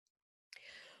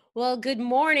Well, good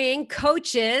morning,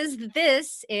 coaches.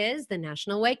 This is the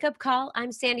National Wake Up Call.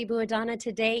 I'm Sandy Buadana.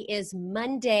 Today is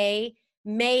Monday,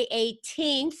 May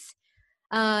 18th.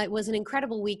 It was an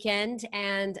incredible weekend.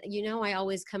 And, I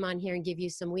always come on here and give you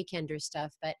some weekender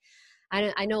stuff. But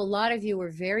I know a lot of you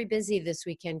were very busy this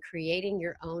weekend creating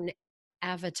your own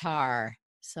avatar.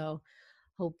 So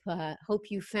hope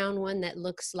you found one that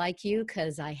looks like you,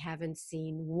 because I haven't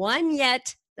seen one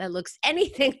yet that looks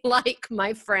anything like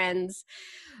my friends.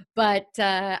 But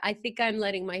I think I'm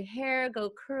letting my hair go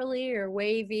curly or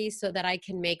wavy so that I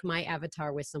can make my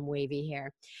avatar with some wavy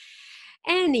hair.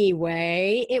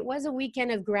 Anyway, it was a weekend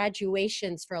of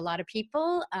graduations for a lot of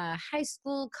people, high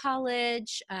school,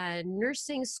 college,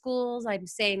 nursing schools. I'm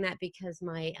saying that because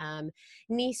my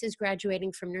niece is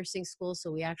graduating from nursing school,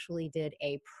 so we actually did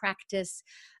a practice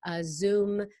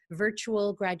Zoom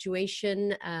virtual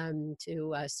graduation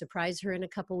to surprise her in a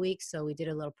couple weeks. So we did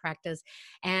a little practice,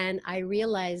 and I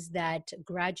realized that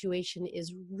graduation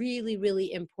is really,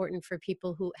 really important for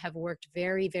people who have worked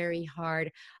very, very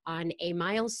hard on a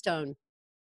milestone.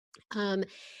 um,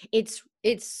 it's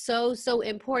so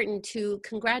important to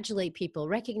congratulate people,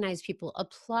 recognize people,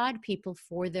 applaud people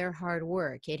for their hard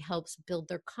work. It helps build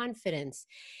their confidence.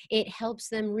 It helps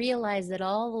them realize that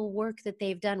all the work that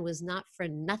they've done was not for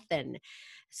nothing.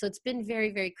 So it's been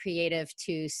very, very creative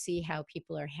to see how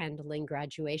people are handling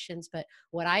graduations. But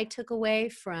what I took away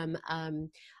from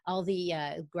all the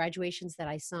graduations that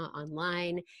I saw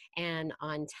online and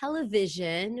on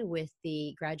television with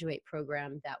the graduate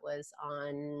program that was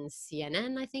on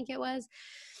CNN, I think it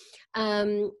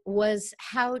was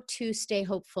how to stay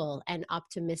hopeful and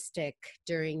optimistic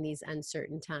during these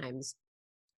uncertain times.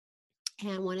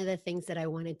 And one of the things that I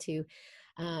wanted to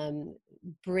um,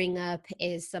 bring up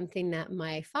is something that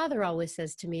my father always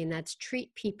says to me, and that's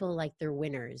treat people like they're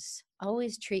winners.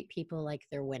 Always treat people like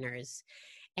they're winners.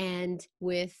 And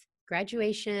with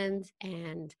graduations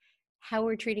and how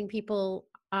we're treating people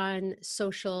on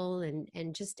social and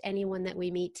just anyone that we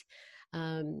meet,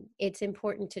 it's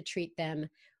important to treat them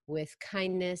with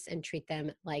kindness and treat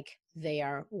them like they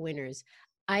are winners.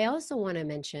 I also want to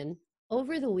mention,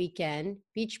 over the weekend,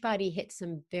 Beachbody hit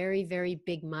some very, very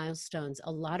big milestones.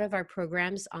 A lot of our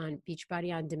programs on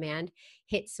Beachbody On Demand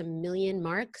hit some million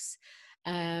marks.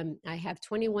 I have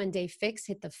 21 Day Fix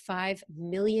hit the 5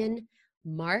 million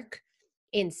mark.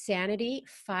 Insanity,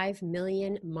 5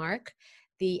 million mark.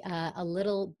 The a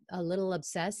little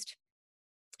obsessed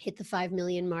hit the 5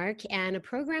 million mark, and a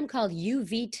program called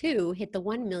UV2 hit the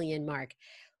 1 million mark.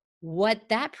 What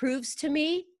that proves to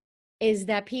me is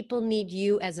that people need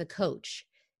you as a coach,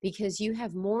 because you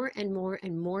have more and more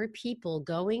and more people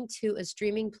going to a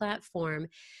streaming platform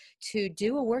to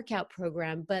do a workout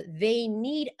program, but they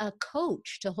need a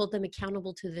coach to hold them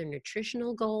accountable to their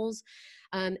nutritional goals,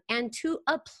 and to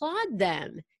applaud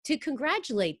them, to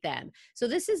congratulate them. So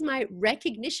this is my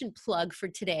recognition plug for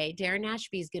today. Darren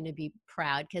Ashby is going to be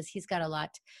proud because he's got a lot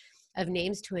of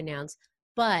names to announce,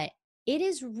 but it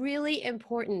is really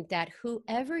important that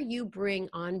whoever you bring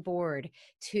on board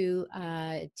to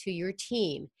your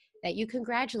team, that you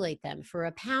congratulate them for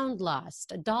a pound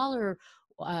lost, a dollar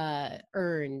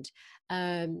earned,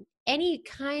 any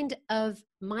kind of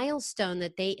milestone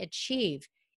that they achieve.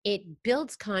 It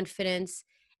builds confidence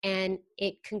and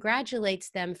it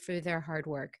congratulates them for their hard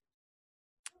work.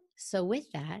 So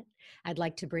with that, I'd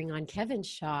like to bring on Kevin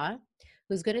Shaw,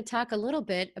 who's going to talk a little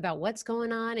bit about what's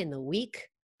going on in the week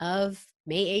of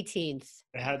May 18th.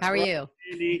 That's How are right, you?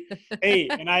 Andy. Hey,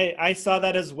 and I saw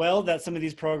that as well, that some of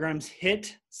these programs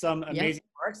hit some Yep. amazing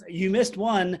marks. You missed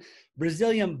one.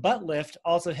 Brazilian butt lift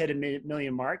also hit a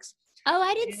million marks. Oh,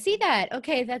 I didn't see that.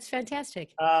 Okay, that's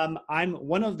fantastic. I'm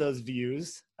one of those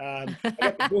views. I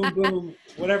got the boom boom,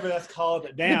 whatever that's called, The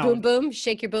boom down. boom,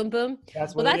 shake your boom boom.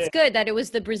 That's Well, what it that's is. good that it was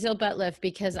the Brazil butt lift,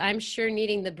 because I'm sure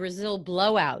needing the Brazil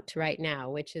blowout right now,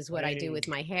 which is what I do Hey. with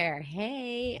my hair.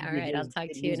 Hey, all right, I'll talk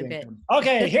Good to you news in a bit. income.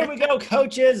 Okay, here we go,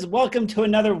 coaches. Welcome to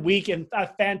another week, and a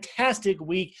fantastic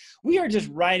week. We are just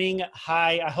riding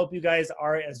high. I hope you guys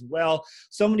are as well.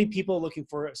 So many people looking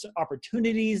for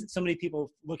opportunities, so many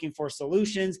people looking for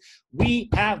solutions. We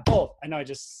have both. I know I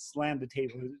just slammed the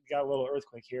table. Got a little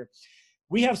earthquake here.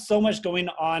 We have so much going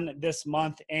on this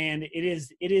month, and it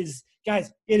is,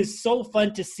 guys, it is so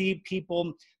fun to see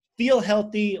people feel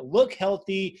healthy, look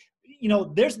healthy.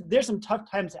 There's some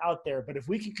tough times out there, but if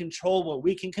we can control what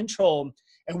we can control,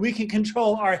 and we can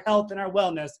control our health and our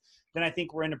wellness, then I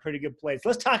think we're in a pretty good place.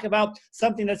 Let's talk about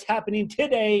something that's happening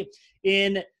today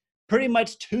in pretty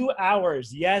much 2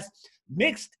 hours. Yes,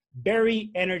 Mixed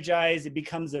Berry Energize. It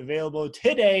becomes available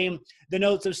today. The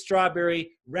notes of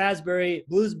strawberry, raspberry,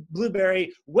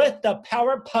 blueberry with the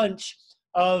power punch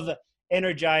of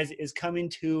Energize is coming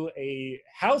to a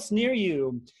house near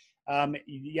you.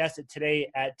 Yes,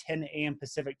 today at 10 a.m.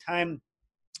 Pacific time.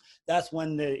 That's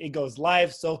when it goes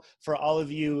live. So for all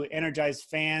of you Energize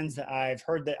fans, I've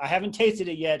heard that, I haven't tasted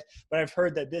it yet, but I've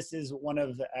heard that this is one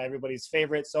of everybody's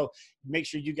favorites. So make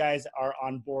sure you guys are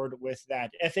on board with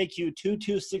that. FAQ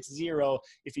 2260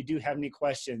 if you do have any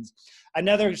questions.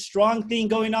 Another strong thing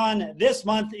going on this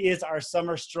month is our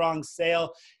Summer Strong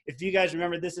sale. If you guys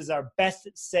remember, this is our best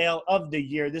sale of the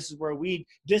year. This is where we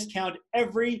discount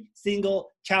every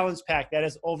single challenge pack that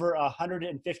is over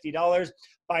 $150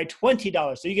 by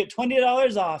 $20. So you get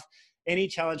 $20 off any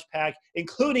challenge pack,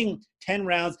 including 10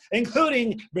 rounds,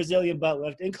 including Brazilian butt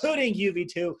lift, including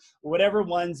UV2, whatever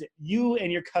ones you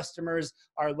and your customers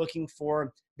are looking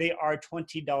for. They are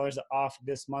 $20 off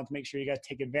this month. Make sure you guys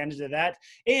take advantage of that.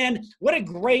 And what a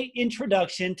great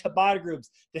introduction to bod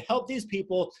groups to help these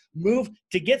people move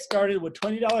to get started with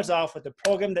 $20 off with a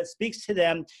program that speaks to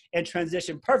them and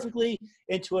transition perfectly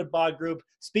into a bod group.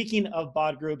 Speaking of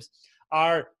bod groups,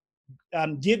 our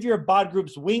Give Your Bod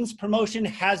Groups Wings promotion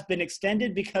has been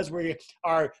extended because we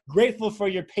are grateful for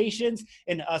your patience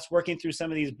and us working through some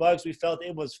of these bugs. We felt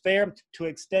it was fair to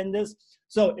extend this.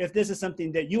 So if this is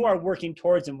something that you are working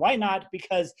towards, and why not?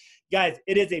 Because, guys,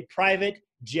 it is a private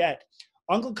jet.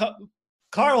 Uncle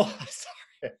Carl,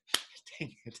 sorry,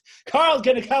 dang it. Carl's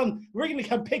going to come. We're going to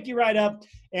come pick you right up,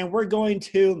 and we're going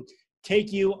to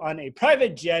take you on a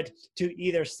private jet to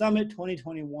either Summit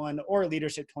 2021 or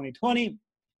Leadership 2020.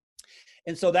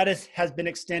 And so that has been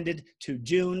extended to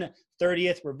June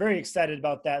 30th. We're very excited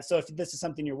about that. So if this is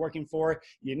something you're working for,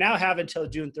 you now have until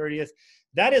June 30th.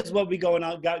 That is what we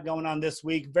got going on this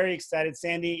week. Very excited.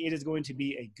 Sandy, it is going to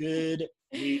be a good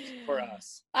week for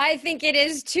us. I think it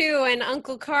is too. And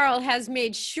Uncle Carl has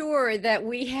made sure that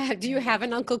we have, do you have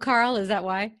an Uncle Carl? Is that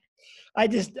why? I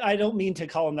don't mean to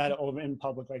call him that in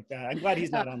public like that. I'm glad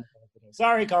he's not on the phone today.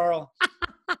 Sorry, Carl.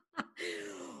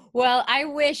 Well, I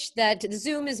wish that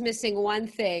Zoom is missing one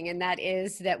thing, and that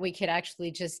is that we could actually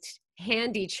just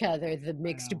hand each other the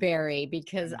mixed berry,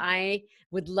 because I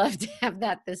would love to have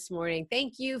that this morning.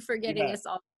 Thank you for getting us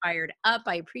all fired up.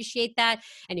 I appreciate that.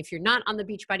 And if you're not on the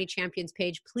Beachbody Champions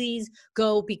page, please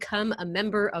go become a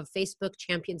member of Facebook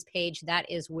Champions page. That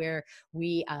is where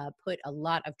we put a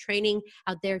lot of training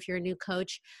out there if you're a new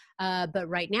coach. But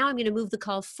right now I'm going to move the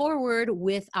call forward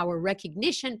with our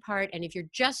recognition part. And if you're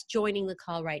just joining the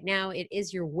call right now, it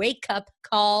is your wake up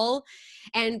call.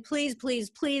 And please, please,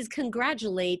 please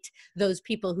congratulate those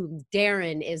people who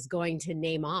Darren is going to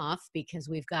name off, because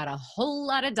we've got a whole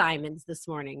lot of diamonds this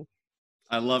morning.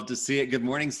 I love to see it. Good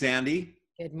morning, Sandy.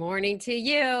 Good morning to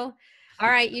you. All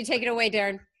right, you take it away,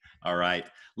 Darren. All right,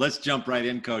 let's jump right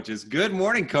in, coaches. Good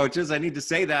morning, coaches. I need to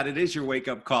say that it is your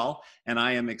wake-up call, and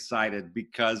I am excited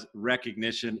because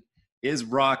recognition is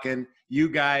rocking. You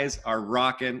guys are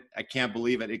rocking. I can't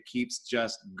believe it. It keeps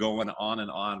just going on and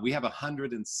on. We have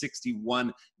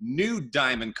 161 new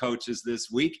Diamond coaches this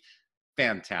week.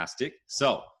 Fantastic.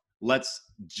 So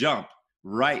let's jump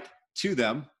right to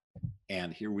them,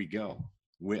 and here we go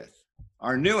with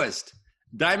our newest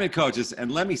Diamond coaches.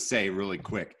 And let me say really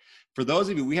quick, for those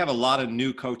of you, we have a lot of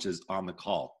new coaches on the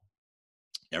call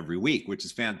every week, which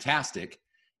is fantastic.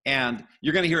 And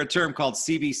you're going to hear a term called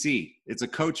CBC. It's a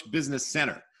Coach Business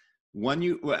Center. When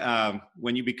you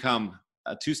become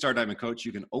a 2-star Diamond coach,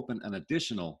 you can open an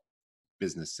additional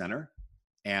business center.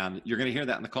 And you're going to hear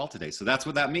that in the call today. So that's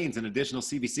what that means. An additional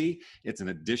CBC, it's an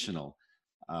additional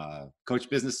Coach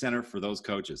Business Center for those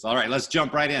coaches. All right, let's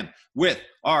jump right in with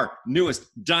our newest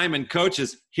Diamond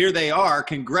coaches. Here they are.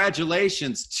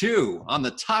 Congratulations to, on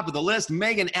the top of the list,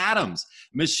 Megan Adams,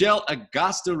 Michelle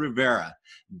Augusta Rivera,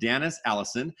 Dennis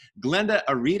Allison, Glenda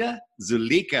Arita,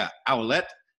 Zulika Owlet,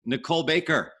 Nicole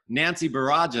Baker, Nancy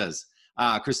Barajas,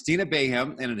 Christina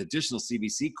Bayham, and an additional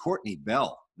CBC, Courtney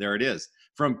Bell. There it is.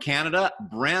 From Canada,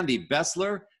 Brandy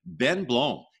Bessler, Ben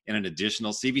Blom, and an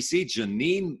additional CBC,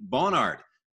 Janine Bonard,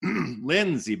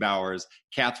 Lindsay Bowers,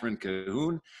 Catherine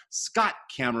Cahoon, Scott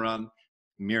Cameron,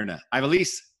 Mirna,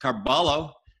 Ivelisse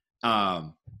Carballo.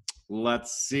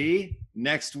 Let's see.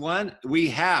 Next one, we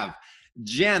have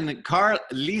Jen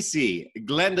Carlisi,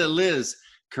 Glenda Liz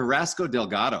Carrasco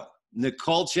Delgado,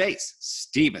 Nicole Chase,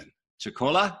 Stephen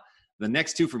Chicola. The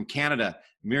next two from Canada,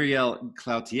 Muriel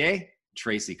Cloutier,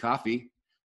 Tracy Coffey,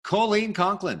 Colleen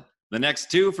Conklin. The next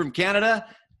two from Canada,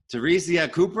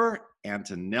 Teresia Cooper,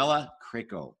 Antonella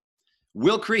Craco.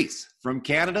 Will Crease from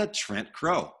Canada, Trent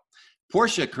Crow.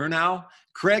 Portia Kurnow,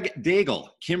 Craig Daigle,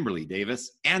 Kimberly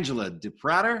Davis, Angela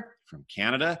DePrater from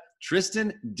Canada,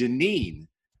 Tristan Deneen,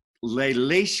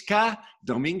 Leileshka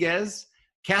Dominguez,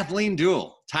 Kathleen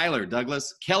Duell, Tyler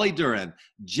Douglas, Kelly Duran,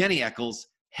 Jenny Eccles,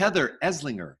 Heather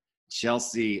Eslinger,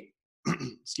 Chelsea,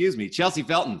 Chelsea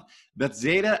Felton,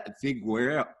 Bethzeda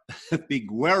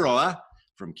Figueroa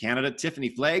from Canada, Tiffany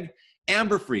Flagg,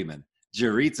 Amber Freeman,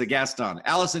 Jaritza Gaston,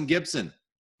 Allison Gibson,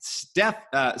 Steffe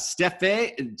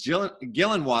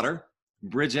Gillenwater,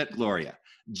 Bridget Gloria,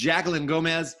 Jacqueline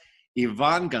Gomez,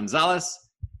 Yvonne Gonzalez,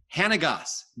 Hannah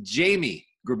Goss, Jamie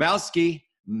Grabowski,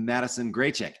 Madison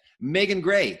Graycheck, Megan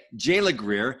Gray, Jayla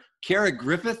Greer, Kara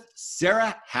Griffith,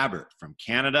 Sarah Habert from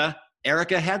Canada,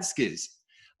 Erica Hadskis,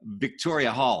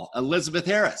 Victoria Hall, Elizabeth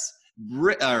Harris,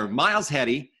 Miles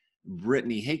Hetty,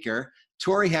 Brittany Haker,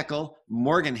 Tori Heckel,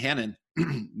 Morgan Hennon,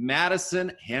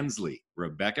 Madison Hensley,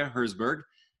 Rebecca Hersberg,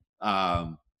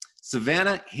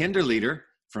 Savannah Hinderleader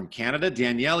from Canada,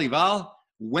 Danielle Eval,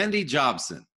 Wendy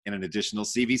Jobson, in an additional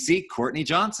CBC, Courtney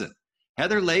Johnson,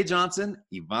 Heather Leigh Johnson,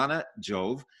 Ivana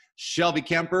Jove, Shelby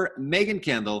Kemper, Megan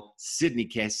Kendall, Sydney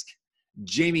Kesk,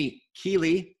 Jamie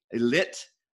Keeley, Lit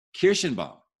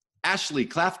Kirschenbaum, Ashley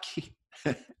Klafke,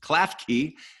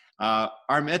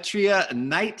 Armetria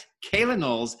Knight, Kayla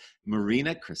Knowles,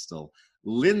 Marina Crystal,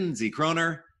 Lindsay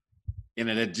Kroner, in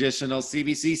an additional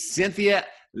CBC, Cynthia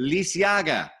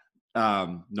Lisiaga,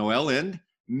 Noelle Lind,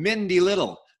 Mindy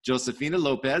Little, Josefina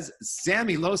Lopez,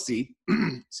 Sammy Losi,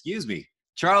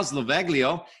 Charles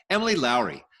Lovaglio, Emily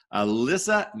Lowry,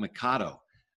 Alyssa Mikado,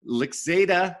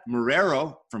 Lixeda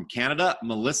Marrero from Canada,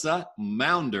 Melissa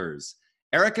Mounders,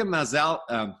 Erica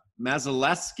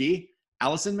Mazaleski,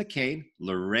 Allison McCain,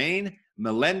 Lorraine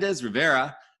Melendez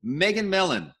Rivera, Megan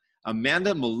Mellon,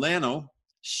 Amanda Molano,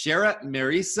 Shara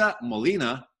Marisa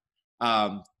Molina,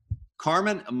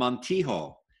 Carmen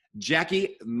Montijo,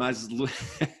 Jackie Masluik,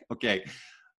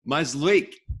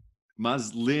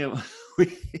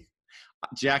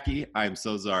 Jackie, I'm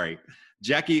so sorry.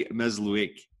 Jackie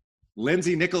Mesluik,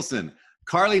 Lindsay Nicholson,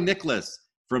 Carly Nicholas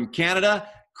from Canada,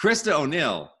 Krista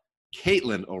O'Neill,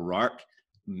 Caitlin O'Rourke,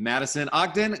 Madison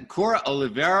Ogden, Cora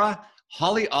Oliveira,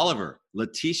 Holly Oliver,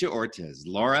 Letitia Ortiz,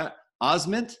 Laura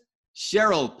Osment,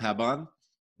 Cheryl Pabon,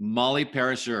 Molly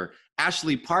Perisher,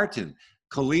 Ashley Parton,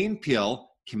 Colleen Peel,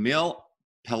 Camille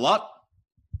Pelot,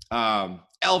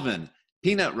 Elvin,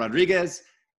 Pina Rodriguez,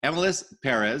 Emilis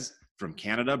Perez from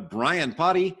Canada, Brian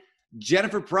Potty,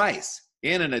 Jennifer Price,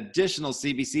 in an additional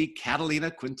CBC, Catalina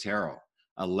Quintero,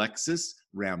 Alexis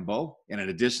Rambo, in an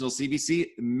additional CBC,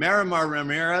 Marimar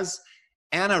Ramirez,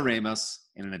 Anna Ramos,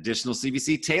 in an additional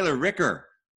CBC, Taylor Ricker,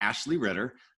 Ashley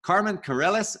Ritter, Carmen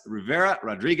Corrales Rivera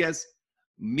Rodriguez,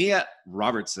 Mia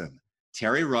Robertson,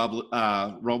 Terry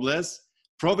Robles,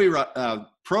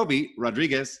 Proby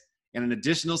Rodriguez, in an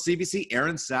additional CBC,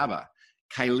 Aaron Saba,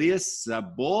 Kylia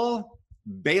Sabol,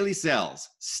 Bailey Sells,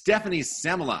 Stephanie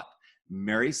Samalot,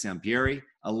 Mary Sampieri,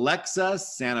 Alexa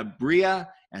Sanabria,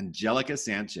 Angelica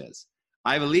Sanchez,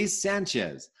 Ivelisse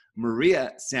Sanchez,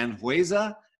 Maria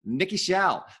Sanhueza, Nikki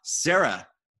Schall, Sarah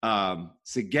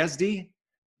Segesdi,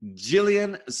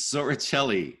 Jillian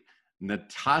Soricelli,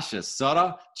 Natasha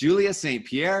Soto, Julia St.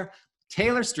 Pierre,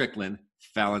 Taylor Strickland,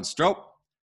 Fallon Strope,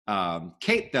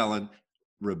 Kate Thelen,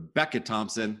 Rebecca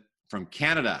Thompson from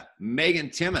Canada, Megan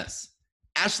Timmis,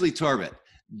 Ashley Torbett,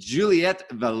 Juliette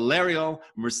Valerio,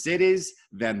 Mercedes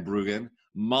Van Bruggen,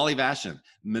 Molly Vashon,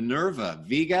 Minerva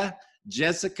Viga,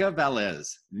 Jessica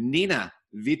Valez, Nina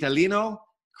Vitalino,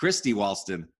 Christy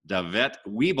Walston, Davette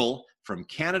Weeble from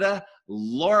Canada,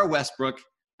 Laura Westbrook,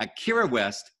 Akira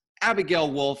West,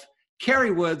 Abigail Wolf,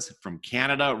 Carrie Woods from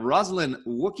Canada, Rosalind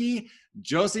Wookie,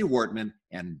 Josie Wortman,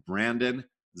 and Brandon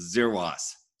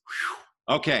Zirwas.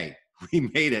 Whew. Okay, we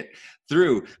made it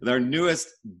through our newest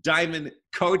Diamond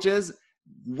coaches.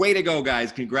 Way to go,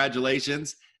 guys.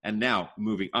 Congratulations. And now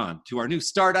moving on to our new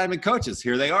Star Diamond coaches.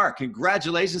 Here they are.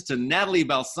 Congratulations to Natalie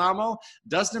Balsamo,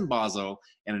 Dustin Bozzo,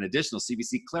 and an additional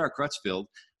CBC, Clara Crutchfield,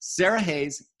 Sarah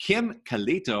Hayes, Kim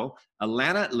Calito,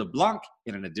 Alana LeBlanc,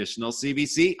 in an additional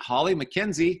CBC, Holly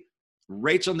McKenzie,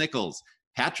 Rachel Nichols,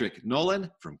 Patrick Nolan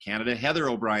from Canada, Heather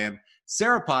O'Brien,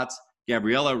 Sarah Potts,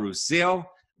 Gabriela Ruseo.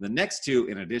 The next two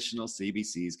in additional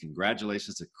CBCs.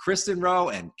 Congratulations to Kristen Rowe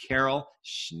and Carol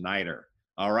Schneider.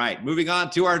 All right, moving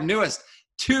on to our newest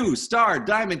 2-star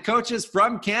Diamond coaches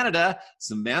from Canada,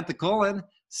 Samantha Colin,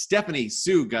 Stephanie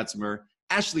Sue Gutzmer,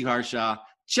 Ashley Harshaw,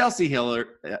 Chelsea Hillard.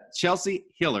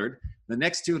 The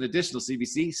next two in additional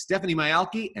CBC, Stephanie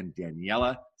Mayalki and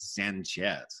Daniela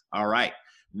Sanchez. All right,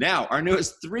 now our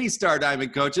newest 3-star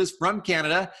Diamond coaches from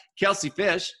Canada, Kelsey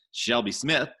Fish, Shelby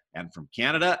Smith, and from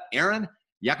Canada, Aaron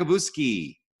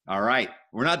Yakubuski. All right,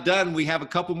 we're not done. We have a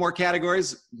couple more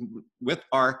categories with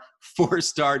our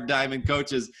 4-star Diamond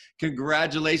coaches.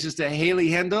 Congratulations to Haley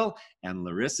Hendel and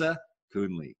Larissa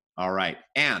Coonley. All right,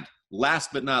 and last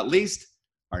but not least,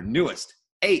 our newest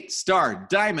 8-star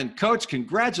Diamond Coach.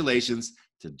 Congratulations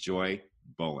to Joy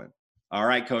Bowen. All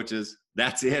right, coaches,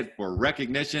 that's it for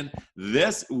recognition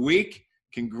this week.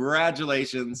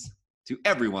 Congratulations to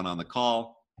everyone on the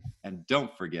call. And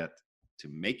don't forget to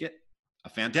make it a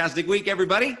fantastic week,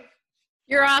 everybody.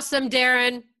 You're awesome,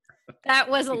 Darren. That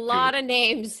was a lot of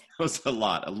names. It was a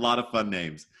lot of fun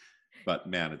names. But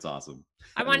man, it's awesome.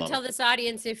 I want to tell this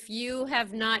audience, if you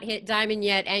have not hit Diamond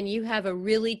yet and you have a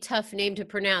really tough name to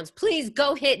pronounce, please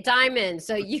go hit Diamond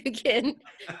so you can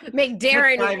make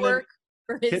Darren work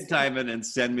for his. Hit Diamond and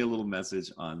send me a little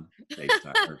message on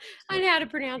FaceTime. I know how to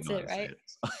pronounce it, right?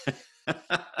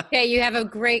 Okay, you have a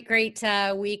great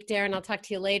week, Darren. I'll talk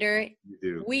to you later. You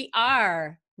do. We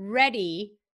are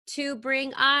ready to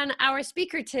bring on our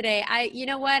speaker today. You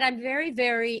know what? I'm very,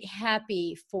 very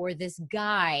happy for this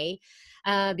guy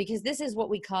because this is what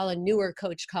we call a newer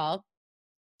coach call.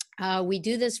 We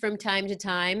do this from time to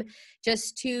time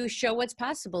just to show what's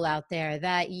possible out there,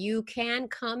 that you can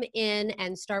come in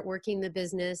and start working the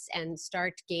business and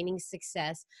start gaining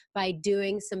success by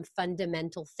doing some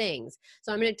fundamental things.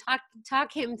 So I'm going to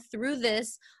talk him through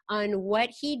this on what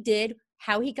he did,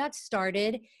 how he got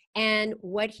started, and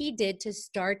what he did to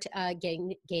start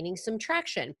gaining some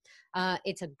traction.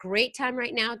 It's a great time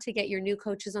right now to get your new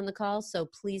coaches on the call, so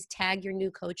please tag your new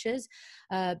coaches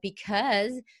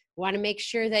because we want to make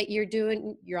sure that you're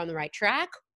on the right track,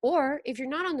 or if you're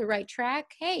not on the right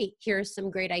track, hey, here's some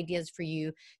great ideas for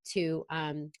you to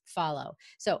follow.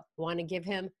 So I want to give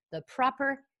him the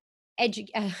proper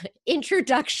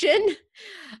introduction.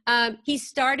 He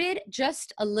started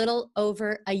just a little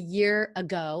over a year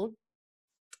ago,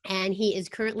 and he is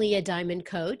currently a Diamond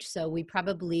Coach. So we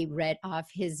probably read off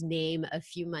his name a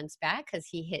few months back because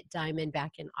he hit Diamond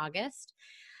back in August.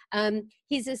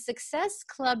 He's a Success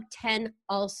Club 10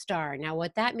 All-Star. Now,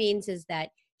 what that means is that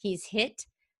he's hit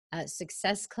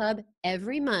Success Club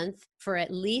every month for at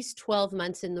least 12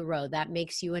 months in the row. That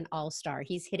makes you an all-star.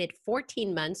 He's hit it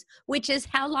 14 months, which is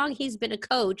how long he's been a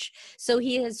coach. So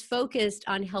he has focused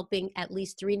on helping at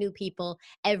least 3 new people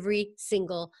every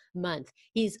single month.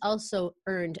 He's also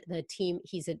earned the team.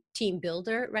 He's a team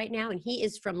builder right now, and he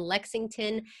is from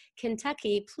Lexington,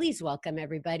 Kentucky. Please welcome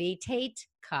everybody, Tate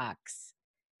Cox.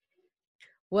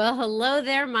 Well, hello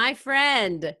there, my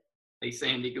friend. Hey,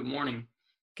 Sandy. Good morning.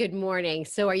 Good morning.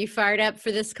 So are you fired up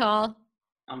for this call?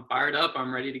 I'm fired up.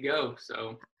 I'm ready to go.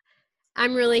 So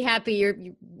I'm really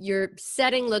happy. Your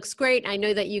setting looks great. I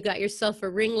know that you got yourself a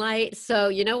ring light. So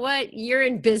you know what? You're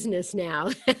in business now.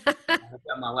 I've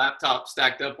got my laptop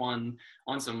stacked up on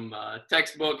some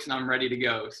textbooks, and I'm ready to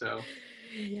go. So.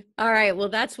 All right. Well,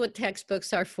 that's what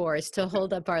textbooks are for, is to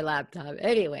hold up our laptop.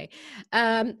 Anyway.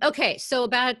 Okay. So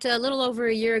about a little over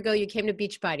a year ago, you came to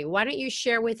Beachbody. Why don't you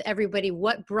share with everybody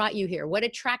what brought you here? What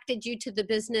attracted you to the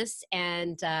business?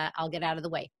 And I'll get out of the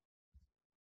way.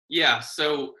 Yeah.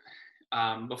 So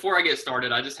before I get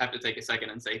started, I just have to take a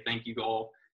second and say thank you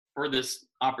all for this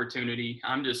opportunity.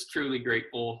 I'm just truly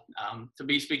grateful to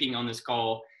be speaking on this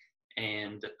call,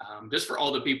 and just for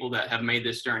all the people that have made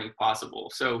this journey possible.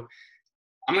 So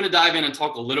I'm going to dive in and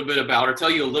talk a little bit about, or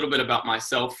tell you a little bit about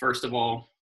myself, first of all.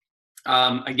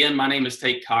 Again, my name is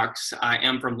Tate Cox. I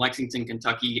am from Lexington,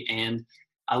 Kentucky, and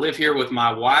I live here with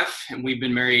my wife, and we've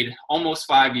been married almost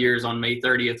 5 years. On May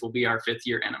 30th will be our 5th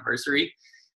year anniversary.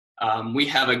 We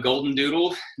have a golden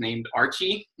doodle named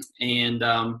Archie, and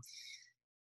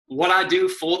what I do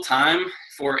full time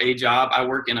for a job, I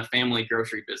work in a family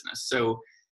grocery business. So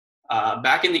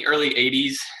back in the early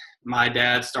 80s, my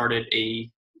dad started a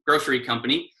grocery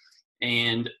company,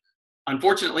 and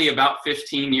unfortunately about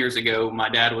 15 years ago my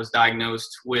dad was diagnosed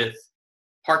with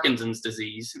Parkinson's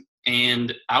disease,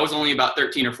 and I was only about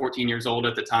 13 or 14 years old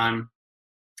at the time,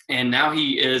 and now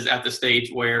he is at the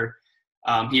stage where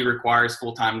he requires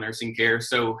full-time nursing care.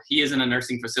 So he is in a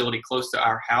nursing facility close to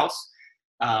our house,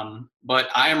 but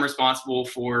I am responsible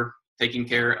for taking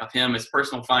care of him, his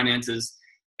personal finances,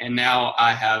 and now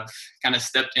I have kind of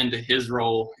stepped into his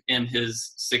role in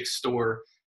his 6-store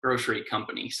grocery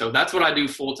company. So that's what I do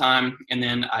full time. And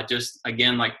then I just,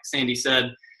 again, like Sandy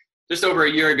said, just over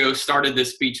a year ago, started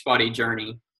this Beachbody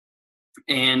journey.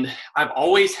 And I've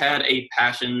always had a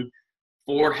passion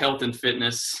for health and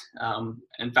fitness.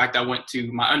 In fact, I went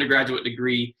to my undergraduate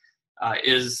degree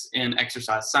is in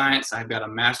exercise science. I've got a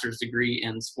master's degree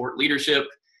in sport leadership.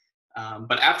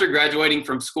 But after graduating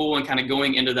from school and kind of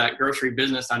going into that grocery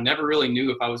business, I never really knew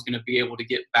if I was going to be able to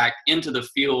get back into the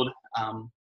field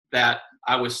that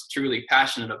I was truly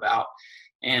passionate about.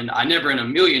 And I never in a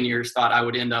million years thought I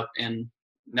would end up in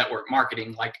network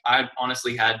marketing. Like, I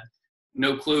honestly had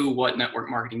no clue what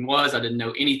network marketing was. I didn't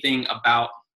know anything about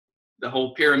the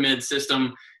whole pyramid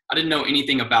system. I didn't know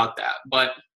anything about that.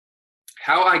 But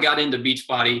how I got into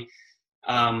Beachbody,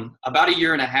 about a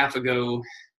year and a half ago,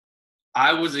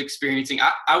 I was experiencing,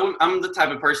 I'm the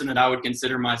type of person that I would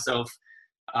consider myself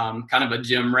kind of a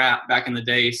gym rat back in the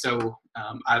day. So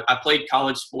I played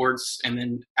college sports, and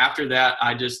then after that,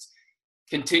 I just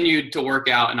continued to work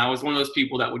out. And I was one of those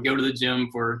people that would go to the gym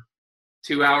for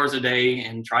 2 hours a day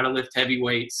and try to lift heavy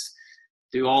weights,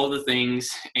 do all the things.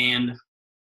 And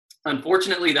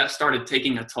unfortunately, that started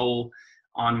taking a toll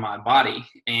on my body.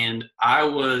 And I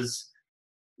was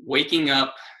waking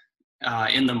up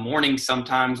in the morning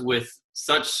sometimes with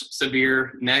such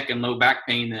severe neck and low back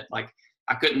pain that like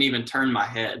I couldn't even turn my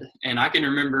head. And I can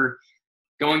remember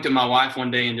going to my wife one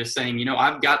day and just saying, you know,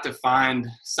 I've got to find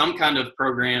some kind of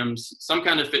programs, some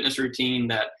kind of fitness routine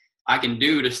that I can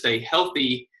do to stay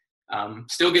healthy,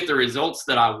 still get the results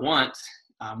that I want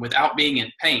without being in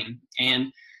pain.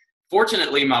 And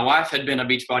fortunately, my wife had been a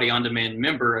Beachbody On Demand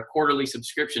member, a quarterly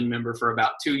subscription member for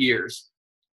about 2 years.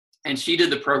 And she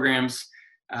did the programs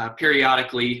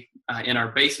periodically in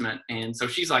our basement. And so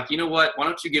she's like, you know what, why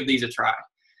don't you give these a try?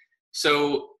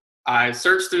 So I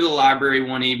searched through the library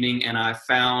one evening and I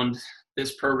found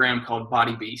this program called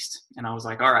Body Beast. And I was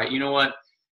like, all right, you know what,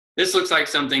 this looks like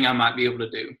something I might be able to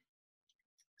do.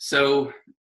 So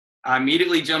I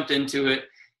immediately jumped into it,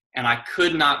 and I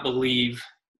could not believe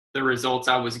the results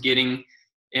I was getting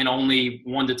in only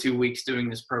 1 to 2 weeks doing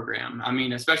this program. I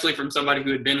mean, especially from somebody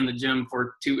who had been in the gym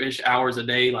for 2-ish hours a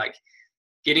day, like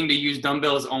getting to use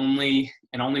dumbbells only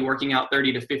and only working out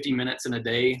 30 to 50 minutes in a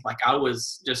day. Like I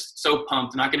was just so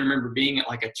pumped. And I can remember being at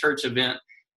like a church event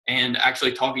and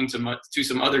actually talking to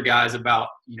some other guys about,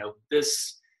 you know,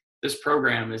 this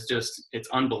program is just, it's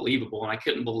unbelievable. And I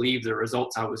couldn't believe the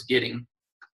results I was getting.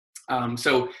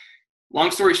 So long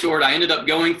story short, I ended up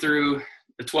going through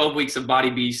the 12 weeks of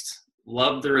Body Beast,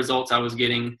 loved the results I was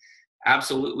getting,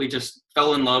 absolutely just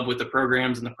fell in love with the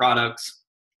programs and the products.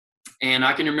 And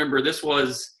I can remember this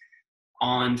was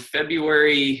on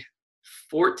February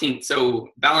 14th, so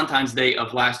Valentine's Day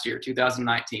of last year,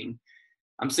 2019.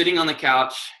 I'm sitting on the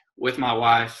couch with my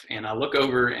wife, and I look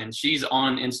over, and she's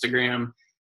on Instagram,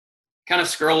 kind of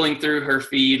scrolling through her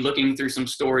feed, looking through some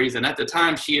stories. And at the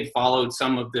time, she had followed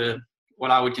some of what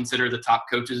I would consider the top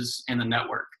coaches in the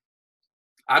network.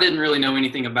 I didn't really know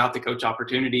anything about the coach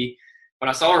opportunity, but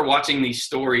I saw her watching these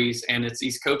stories, and it's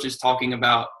these coaches talking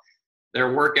about their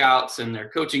workouts and their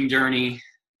coaching journey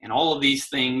and all of these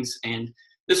things. And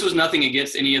this was nothing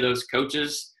against any of those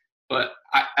coaches, but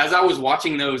as I was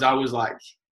watching those, I was like,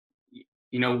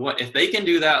 you know what, if they can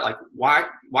do that, like why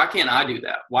can't I do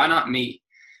that? Why not me?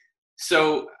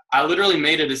 So I literally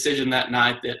made a decision that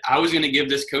night that I was going to give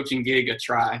this coaching gig a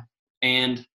try.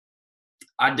 And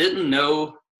I didn't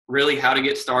know really how to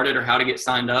get started or how to get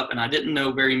signed up. And I didn't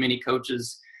know very many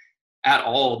coaches at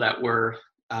all that were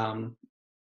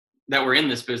in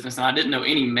this business. And I didn't know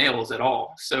any males at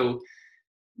all. So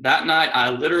that night I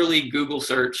literally Google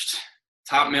searched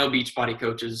top male Beachbody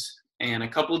coaches, and a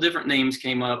couple of different names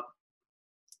came up.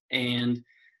 And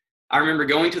I remember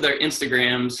going to their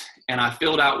Instagrams, and I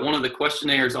filled out one of the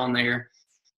questionnaires on there.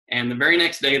 And the very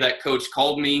next day that coach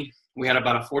called me. We had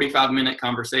about a 45-minute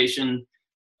conversation,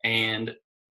 and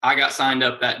I got signed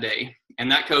up that day. And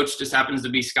that coach just happens to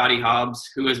be Scotty Hobbs,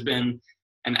 who has been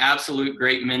an absolute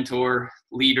great mentor,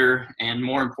 leader, and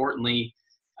more importantly,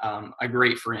 a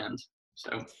great friend.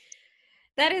 So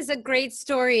that is a great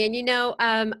story. And, you know,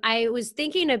 I was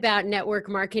thinking about network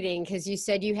marketing because you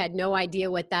said you had no idea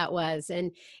what that was.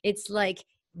 And it's like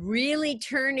really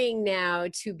turning now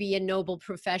to be a noble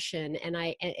profession. And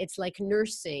it's like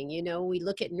nursing, you know, we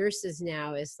look at nurses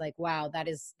now as like, wow, that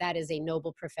is a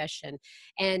noble profession.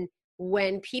 And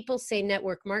when people say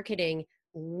network marketing,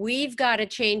 we've got to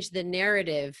change the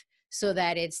narrative so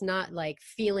that it's not like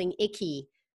feeling icky,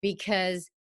 because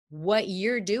what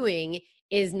you're doing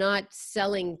is not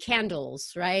selling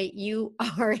candles, right? You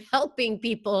are helping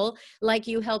people like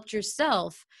you helped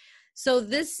yourself. So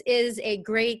this is a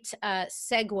great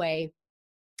segue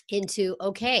into,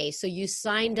 okay, so you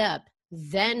signed up,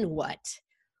 then what?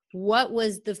 What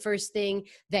was the first thing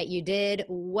that you did?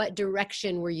 What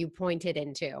direction were you pointed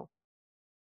into?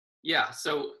 Yeah,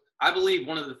 so I believe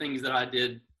one of the things that I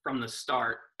did from the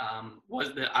start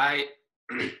was that I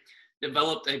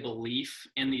developed a belief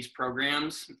in these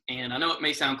programs. And I know it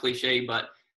may sound cliche, but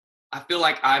I feel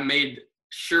like I made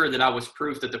sure that I was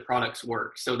proof that the products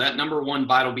work. So that number one,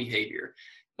 vital behavior.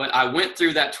 But I went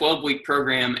through that 12-week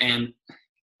program, and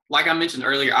like I mentioned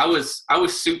earlier, I was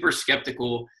super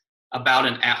skeptical about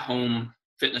an at-home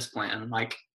fitness plan.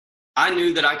 Like I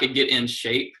knew that I could get in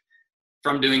shape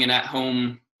from doing an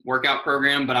at-home workout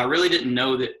program, but I really didn't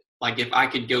know that like if I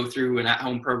could go through an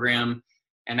at-home program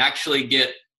and actually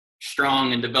get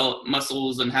strong and develop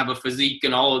muscles and have a physique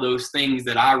and all of those things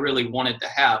that I really wanted to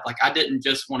have. Like I didn't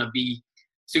just want to be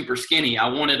super skinny. I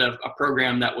wanted a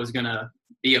program that was going to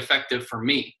be effective for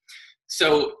me.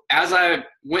 So as I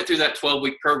went through that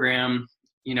 12-week program,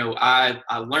 you know, I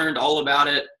learned all about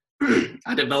it.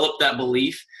 I developed that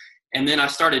belief, and then I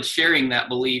started sharing that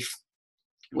belief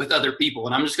with other people.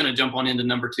 And I'm just going to jump on into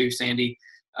number 2, Sandy.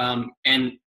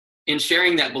 And in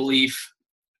sharing that belief,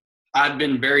 I've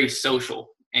been very social.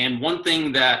 And one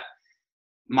thing that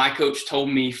my coach told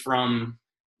me from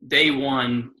day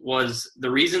one was the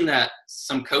reason that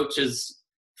some coaches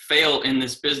fail in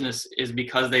this business is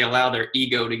because they allow their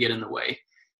ego to get in the way.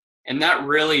 And that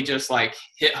really just like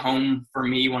hit home for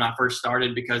me when I first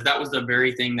started, because that was the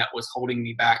very thing that was holding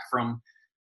me back from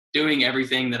doing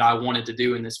everything that I wanted to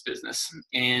do in this business.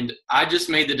 And I just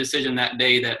made the decision that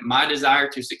day that my desire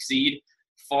to succeed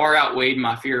far outweighed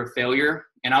my fear of failure.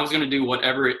 And I was going to do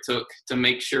whatever it took to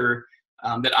make sure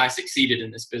that I succeeded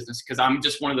in this business, because I'm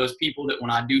just one of those people that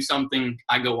when I do something,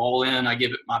 I go all in, I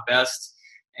give it my best.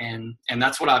 And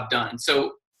that's what I've done.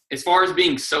 So as far as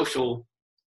being social,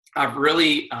 I've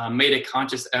really made a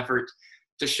conscious effort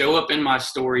to show up in my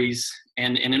stories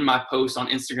and in my posts on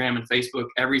Instagram and Facebook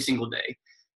every single day.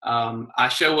 I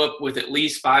show up with at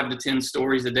least 5 to 10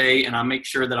 stories a day, and I make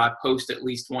sure that I post at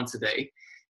least once a day.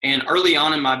 And early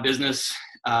on in my business,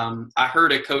 I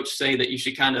heard a coach say that you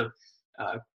should kind of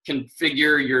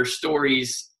configure your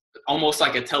stories almost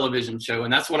like a television show.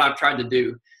 And that's what I've tried to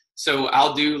do. So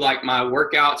I'll do like my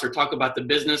workouts or talk about the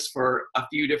business for a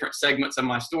few different segments of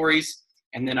my stories.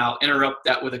 And then I'll interrupt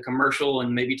that with a commercial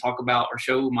and maybe talk about or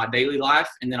show my daily life.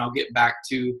 And then I'll get back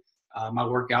to my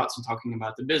workouts and talking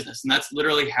about the business. And that's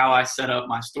literally how I set up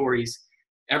my stories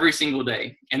every single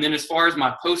day. And then as far as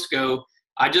my posts go,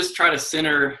 I just try to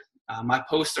center my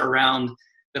posts around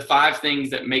the 5 things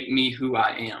that make me who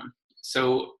I am.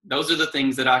 So those are the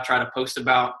things that I try to post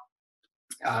about.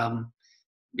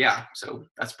 So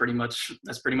that's pretty much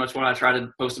what I try to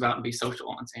post about and be social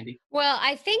on, Sandy. Well,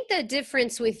 I think the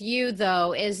difference with you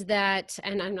though is that,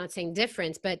 and I'm not saying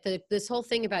difference, but this whole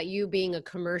thing about you being a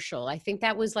commercial, I think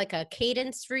that was like a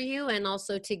cadence for you, and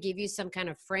also to give you some kind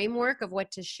of framework of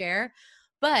what to share.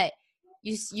 But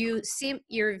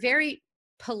you're a very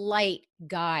polite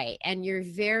guy, and you're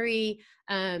very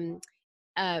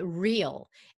real,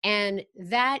 and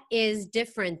that is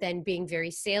different than being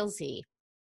very salesy.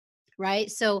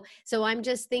 Right. So I'm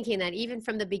just thinking that even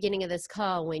from the beginning of this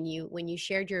call, when you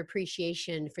shared your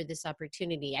appreciation for this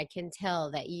opportunity, I can tell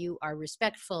that you are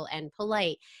respectful and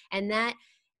polite, and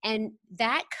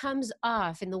that comes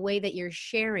off in the way that you're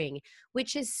sharing,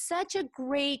 which is such a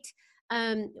great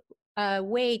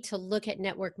way to look at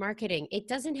network marketing. It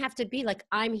doesn't have to be like,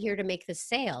 I'm here to make the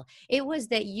sale. It was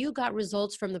that you got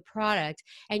results from the product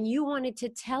and you wanted to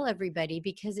tell everybody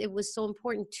because it was so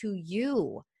important to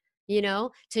you,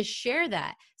 to share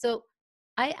that. So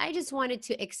I just wanted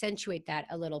to accentuate that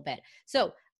a little bit.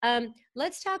 So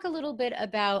let's talk a little bit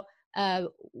about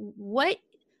what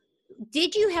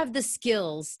did you have the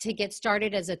skills to get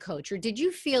started as a coach, or did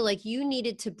you feel like you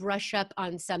needed to brush up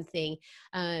on something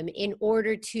in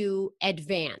order to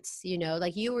advance?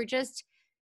 Like you were just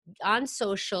on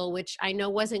social, which I know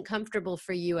wasn't comfortable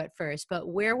for you at first, but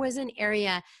where was an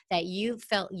area that you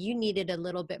felt you needed a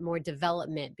little bit more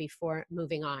development before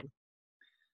moving on?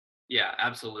 Yeah,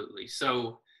 absolutely.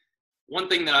 So one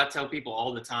thing that I tell people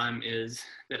all the time is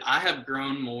that I have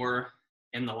grown more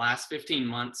in the last 15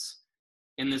 months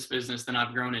in this business than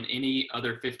I've grown in any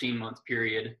other 15-month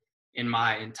period in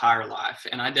my entire life.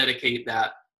 And I dedicate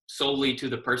that solely to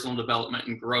the personal development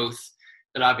and growth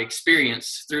that I've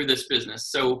experienced through this business.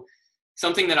 So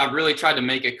something that I've really tried to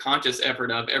make a conscious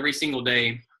effort of every single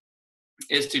day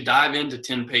is to dive into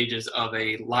 10 pages of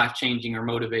a life-changing or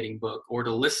motivating book, or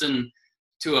to listen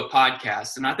to a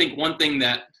podcast. And I think one thing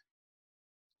that,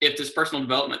 if this personal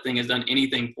development thing has done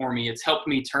anything for me, it's helped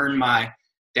me turn my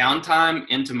downtime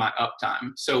into my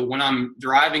uptime. So when I'm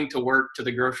driving to work, to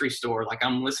the grocery store, like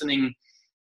I'm listening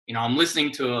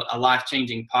to a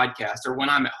life-changing podcast. Or when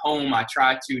I'm at home, I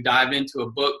try to dive into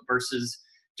a book versus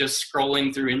just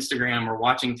scrolling through Instagram or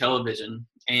watching television.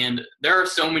 And there are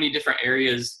so many different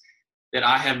areas that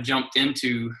I have jumped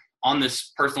into on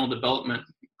this personal development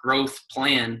growth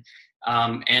plan.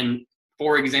 And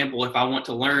for example, if I want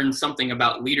to learn something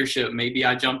about leadership, maybe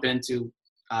I jump into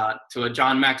to a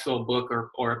John Maxwell book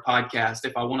or a podcast.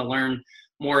 If I want to learn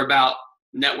more about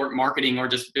network marketing or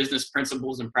just business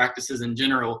principles and practices in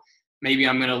general, maybe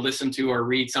I'm going to listen to or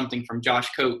read something from Josh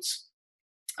Coates.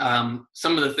 Some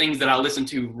of the things that I listened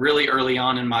to really early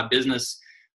on in my business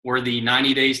were the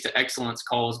 90 Days to Excellence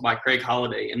calls by Craig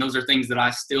Holliday. And those are things that I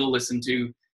still listen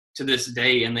to this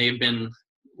day. And they've been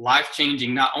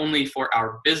life-changing, not only for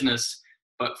our business,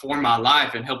 but for my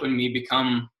life and helping me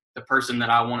become the person that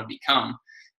I want to become.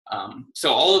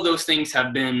 So all of those things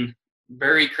have been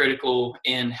very critical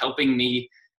in helping me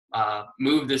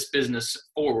move this business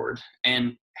forward.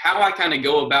 And how I kind of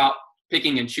go about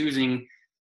picking and choosing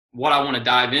what I want to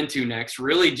dive into next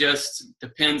really just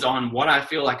depends on what I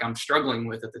feel like I'm struggling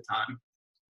with at the time.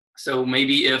 So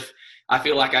maybe if I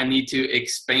feel like I need to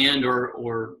expand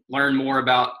or learn more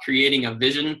about creating a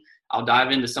vision, I'll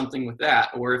dive into something with that.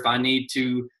 Or if I need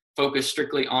to focus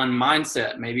strictly on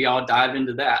mindset, maybe I'll dive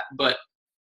into that. But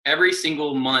every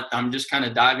single month, I'm just kind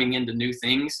of diving into new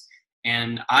things.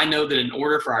 And I know that in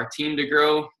order for our team to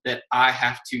grow, that I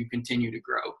have to continue to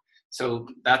grow. So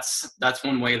that's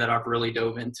one way that I've really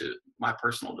dove into my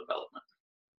personal development.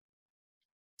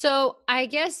 So I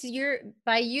guess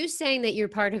by you saying that you're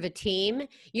part of a team,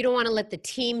 you don't want to let the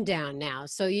team down now.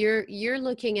 So you're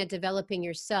looking at developing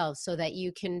yourself so that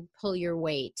you can pull your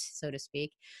weight, so to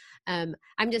speak. I'm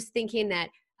just thinking that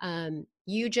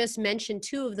you just mentioned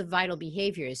two of the vital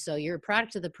behaviors. So your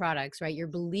product of the products, right? Your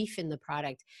belief in the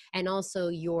product, and also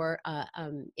your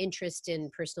interest in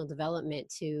personal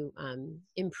development to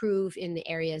improve in the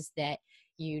areas that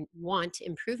you want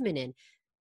improvement in.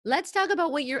 Let's talk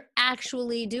about what you're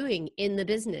actually doing in the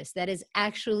business that is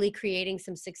actually creating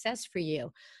some success for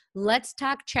you. Let's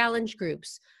talk challenge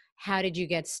groups. How did you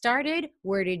get started?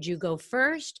 Where did you go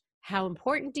first? How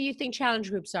important do you think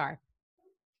challenge groups are?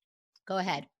 Go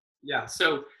ahead. Yeah.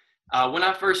 So when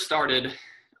I first started,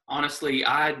 honestly,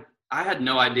 I had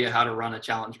no idea how to run a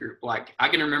challenge group. Like, I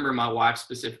can remember my wife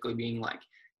specifically being like,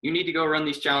 you need to go run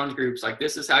these challenge groups. Like,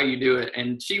 this is how you do it.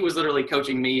 And she was literally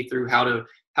coaching me through how to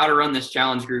run this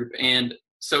challenge group. And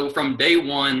so from day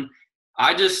one,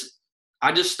 I just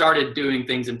started doing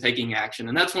things and taking action.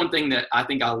 And that's one thing that I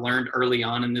think I learned early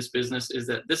on in this business, is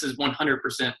that this is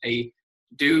 100% a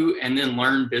do and then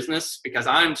learn business, because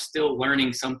I'm still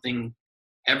learning something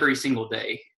every single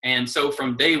day. And so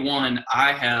from day one,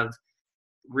 I have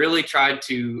really tried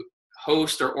to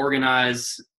host or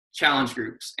organize challenge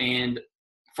groups. And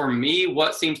for me,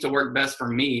 what seems to work best for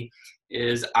me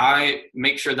is I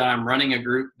make sure that I'm running a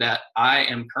group that I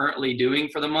am currently doing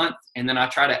for the month. And then I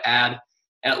try to add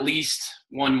at least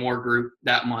one more group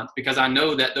that month, because I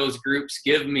know that those groups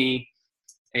give me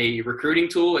a recruiting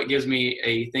tool. It gives me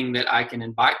a thing that I can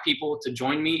invite people to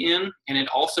join me in. And it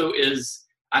also is,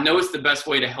 I know it's the best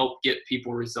way to help get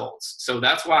people results. So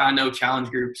that's why I know challenge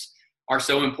groups are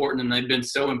so important, and they've been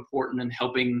so important in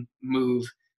helping move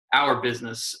our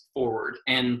business forward.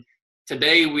 And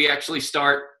today we actually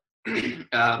start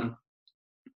a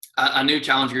new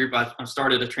challenge group. I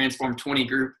started a Transform 20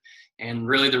 group. And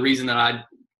really the reason that I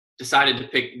decided to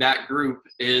pick that group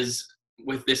is,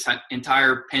 with this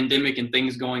entire pandemic and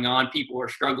things going on, people are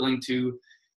struggling to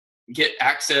get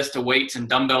access to weights and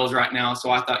dumbbells right now.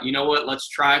 So I thought, you know what, let's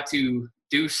try to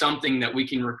do something that we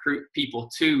can recruit people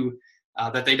to,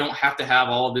 that they don't have to have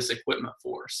all of this equipment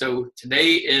for. So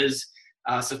today is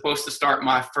supposed to start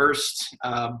my first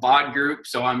BOD group.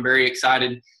 So I'm very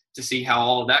excited to see how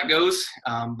all of that goes.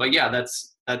 But yeah,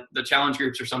 the challenge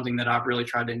groups are something that I've really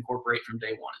tried to incorporate from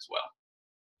day one as well.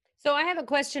 So I have a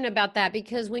question about that,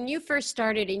 because when you first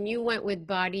started and you went with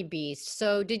Body Beast,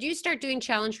 so did you start doing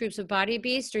challenge groups with Body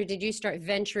Beast, or did you start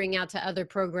venturing out to other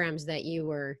programs that you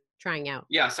were trying out?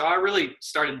 Yeah, so I really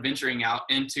started venturing out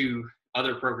into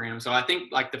other programs. So I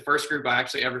think like the first group I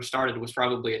actually ever started was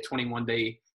probably a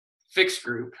 21-day fixed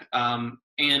group.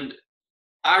 And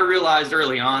I realized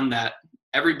early on that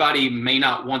everybody may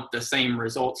not want the same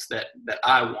results that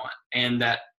I want, and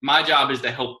that my job is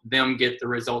to help them get the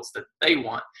results that they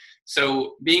want.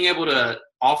 So being able to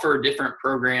offer different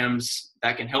programs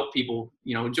that can help people,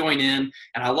 join in.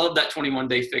 And I love that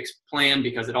 21-day fixed plan,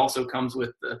 because it also comes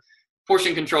with the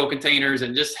portion control containers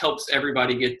and just helps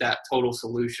everybody get that total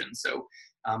solution. So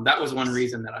that was one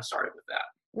reason that I started with that.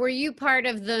 Were you part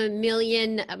of the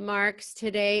million marks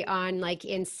today on like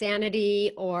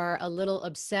Insanity or A Little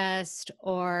Obsessed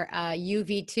or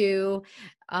UV2?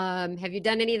 Have you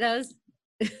done any of those?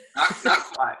 Not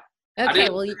quite. Okay, I did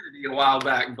a while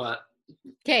back, but.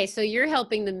 Okay, so you're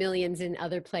helping the millions in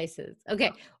other places.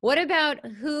 Okay, what about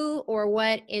who or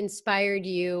what inspired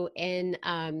you in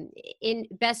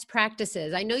best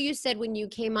practices? I know you said when you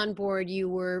came on board, you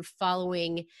were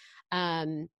following,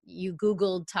 you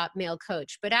Googled top male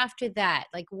coach, but after that,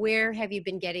 like, where have you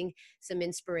been getting some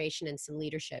inspiration and some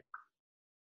leadership?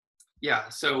 Yeah,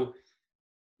 so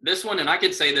this one, and I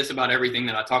could say this about everything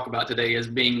that I talk about today as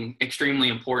being extremely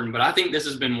important, but I think this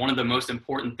has been one of the most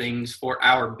important things for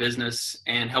our business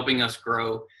and helping us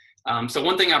grow. So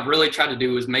one thing I've really tried to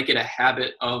do is make it a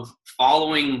habit of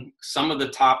following some of the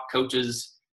top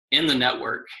coaches in the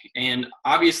network. And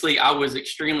obviously I was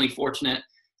extremely fortunate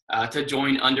to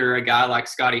join under a guy like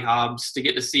Scotty Hobbs to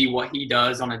get to see what he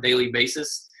does on a daily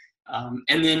basis.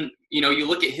 And then, you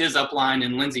look at his upline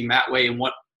and Lindsay Matway and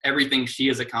what everything she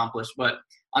has accomplished. But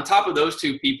on top of those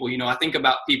two people, I think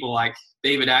about people like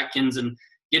David Atkins and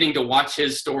getting to watch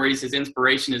his stories, his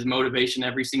inspiration, his motivation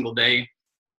every single day.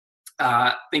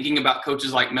 Thinking about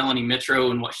coaches like Melanie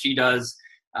Mitro and what she does.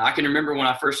 I can remember when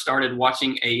I first started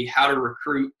watching a How to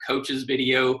Recruit Coaches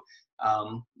video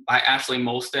by Ashley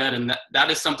Molstead, and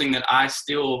that is something that I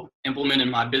still implement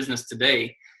in my business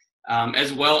today,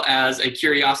 as well as a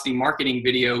curiosity marketing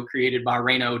video created by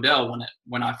Raina Odell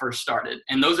when I first started.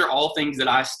 And those are all things that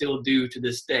I still do to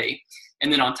this day.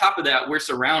 And then on top of that, we're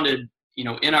surrounded,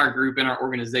 in our group, in our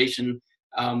organization,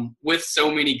 with so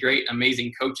many great,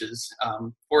 amazing coaches.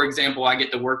 For example, I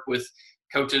get to work with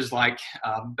coaches like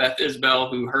Beth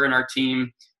Isbell, who her and our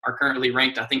team are currently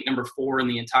ranked, I think, number 4 in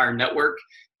the entire network.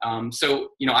 So,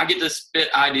 I get to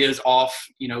spit ideas off,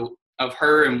 of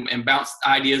her and bounce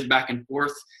ideas back and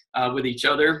forth with each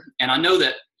other. And I know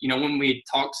that, when we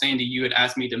talked, Sandy, you had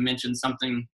asked me to mention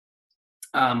something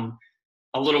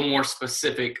a little more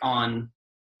specific on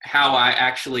how I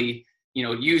actually,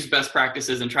 use best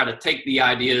practices and try to take the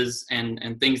ideas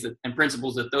and things and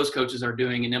principles that those coaches are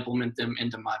doing and implement them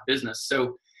into my business.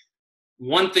 So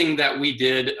one thing that we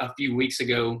did a few weeks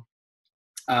ago,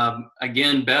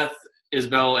 again, Beth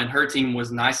Isbell and her team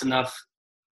was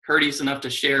courteous enough to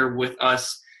share with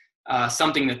us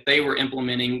something that they were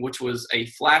implementing, which was a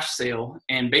flash sale.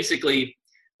 And basically,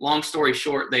 long story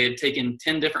short, they had taken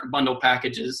 10 different bundle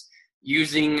packages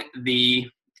using the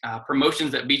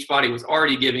promotions that Beachbody was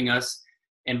already giving us,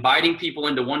 inviting people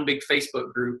into one big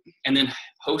Facebook group, and then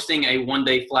hosting a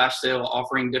one-day flash sale,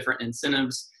 offering different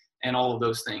incentives and all of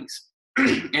those things.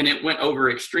 And it went over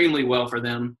extremely well for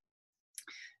them.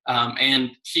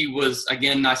 And she was,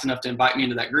 again, nice enough to invite me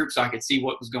into that group so I could see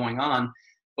what was going on.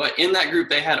 But in that group,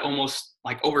 they had almost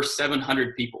like over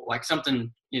 700 people, like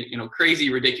something,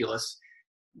 crazy, ridiculous.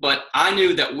 But I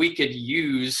knew that we could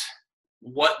use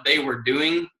what they were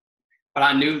doing, but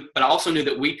I also knew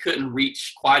that we couldn't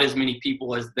reach quite as many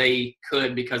people as they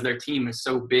could because their team is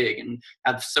so big and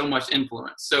have so much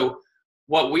influence. So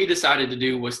what we decided to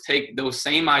do was take those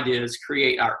same ideas,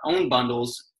 create our own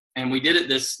bundles. And we did it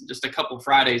just a couple of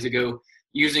Fridays ago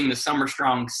using the Summer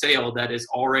Strong sale that is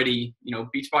already,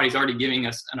 Beachbody's already giving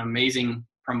us an amazing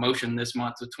promotion this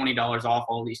month with $20 off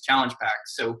all these challenge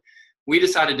packs. So we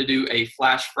decided to do a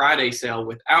Flash Friday sale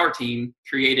with our team,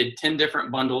 created 10 different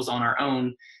bundles on our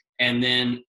own, and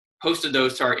then posted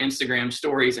those to our Instagram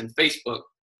stories and Facebook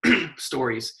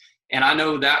stories. And I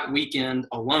know that weekend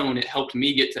alone, it helped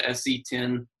me get to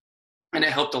SC10, and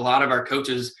it helped a lot of our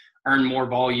coaches earn more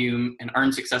volume and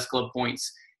earn Success Club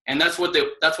points. And that's what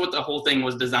the whole thing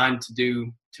was designed to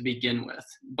do to begin with.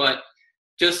 But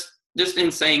just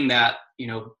in saying that,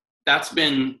 that's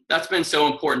been so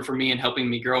important for me in helping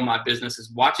me grow my business,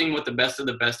 is watching what the best of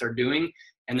the best are doing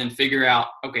and then figure out,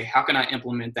 okay, how can I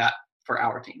implement that for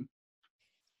our team?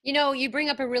 You bring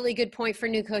up a really good point for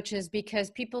new coaches,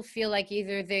 because people feel like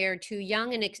either they are too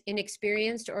young and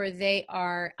inexperienced, or they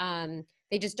are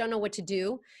they just don't know what to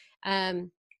do.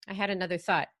 I had another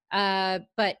thought.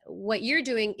 But what you're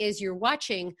doing is you're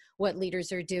watching what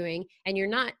leaders are doing, and you're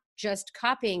not just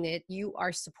copying it. You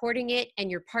are supporting it,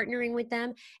 and you're partnering with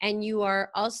them, and you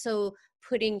are also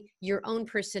putting your own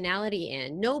personality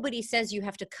in. Nobody says you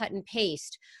have to cut and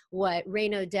paste what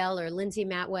Raina Odell or Lindsay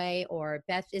Matway or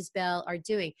Beth Isbell are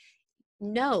doing.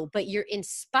 No, but you're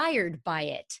inspired by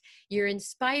it. You're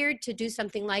inspired to do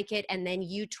something like it, and then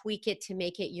you tweak it to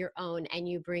make it your own, and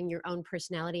you bring your own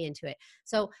personality into it.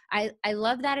 So I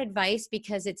love that advice,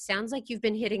 because it sounds like you've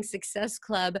been hitting Success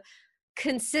Club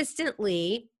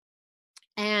consistently.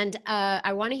 And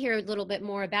I want to hear a little bit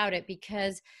more about it,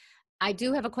 because I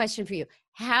do have a question for you.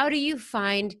 How do you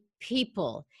find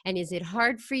people? And is it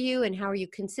hard for you? And how are you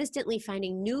consistently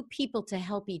finding new people to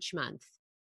help each month?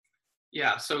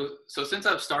 Yeah, so since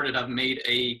I've started, I've made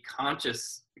a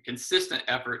conscious, consistent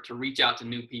effort to reach out to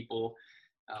new people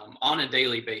on a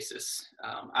daily basis.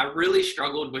 I really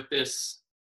struggled with this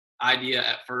idea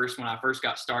at first when I first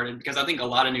got started, because I think a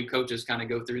lot of new coaches kind of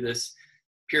go through this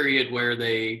period where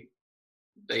they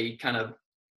kind of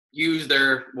use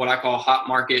their, what I call, hot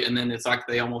market, and then it's like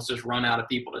they almost just run out of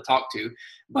people to talk to.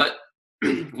 But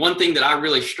one thing that I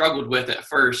really struggled with at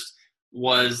first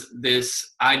was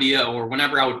this idea, or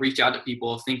whenever I would reach out to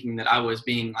people, of thinking that I was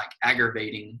being like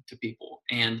aggravating to people.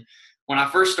 And when I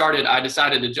first started, I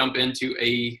decided to jump into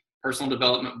a personal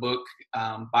development book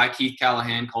by Keith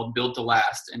Callahan called Built to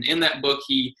Last. And in that book,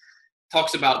 he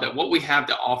talks about that what we have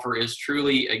to offer is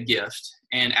truly a gift.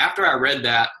 And after I read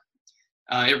that,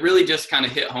 it really just kind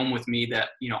of hit home with me that,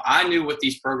 you know, I knew what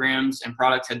these programs and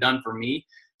products had done for me.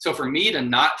 So for me to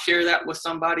not share that with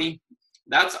somebody,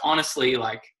 that's honestly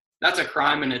like, that's a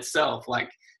crime in itself.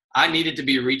 Like, I needed to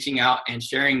be reaching out and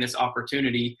sharing this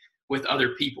opportunity with other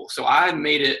people. So I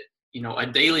made it, you know, a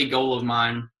daily goal of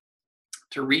mine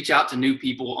to reach out to new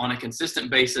people on a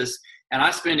consistent basis. And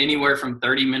I spend anywhere from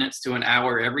 30 minutes to an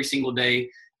hour every single day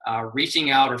reaching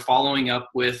out or following up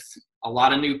with a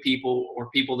lot of new people, or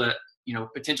people that, you know,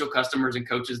 potential customers and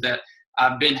coaches that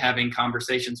I've been having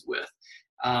conversations with.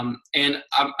 And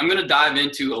I'm going to dive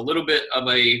into a little bit of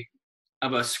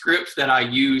a script that I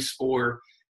use for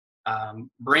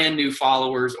brand new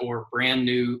followers or brand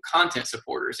new content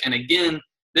supporters. And again,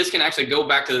 this can actually go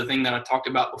back to the thing that I talked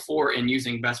about before in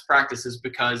using best practices,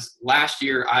 because last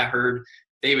year I heard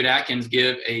David Atkins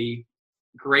give a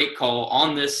great call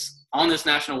on this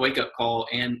National Wake Up Call.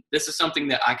 And this is something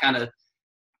that I kind of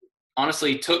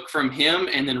honestly took from him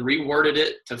and then reworded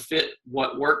it to fit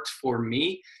what worked for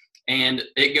me. And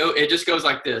it just goes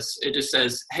like this. It just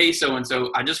says, "Hey,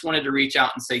 so-and-so, I just wanted to reach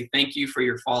out and say thank you for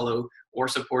your follow or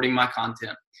supporting my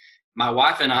content. My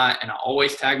wife and I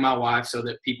always tag my wife so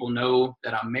that people know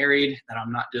that I'm married, that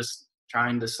I'm not just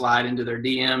trying to slide into their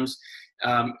DMs.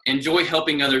 Enjoy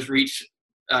helping others reach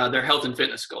their health and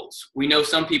fitness goals. We know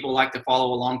some people like to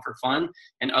follow along for fun,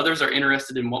 and others are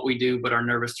interested in what we do but are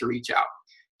nervous to reach out.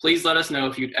 Please let us know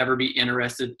if you'd ever be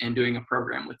interested in doing a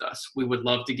program with us. We would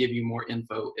love to give you more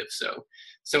info if so."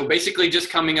 So basically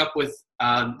just coming up with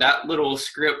that little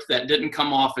script that didn't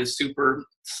come off as super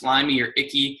slimy or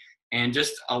icky, and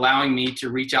just allowing me to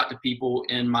reach out to people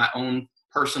in my own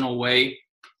personal way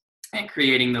and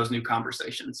creating those new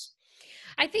conversations.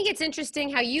 I think it's interesting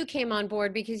how you came on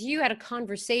board, because you had a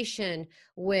conversation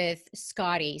with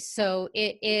Scotty. So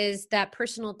it is that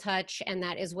personal touch, and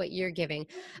that is what you're giving.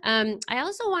 I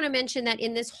also want to mention that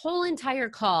in this whole entire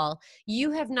call,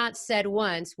 you have not said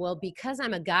once, well, because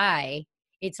I'm a guy,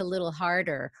 it's a little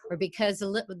harder, or because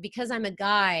I'm a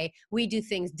guy, we do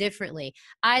things differently.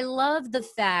 I love the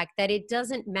fact that it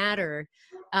doesn't matter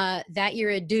that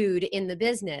you're a dude in the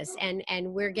business,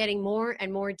 and we're getting more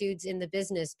and more dudes in the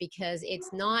business, because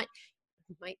it's not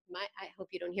I hope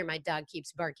you don't hear my dog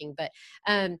keeps barking, but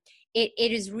it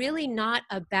is really not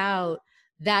about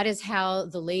that is how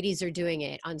the ladies are doing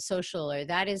it on social, or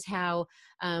that is how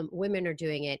women are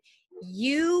doing it.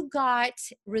 You got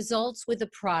results with a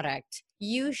product.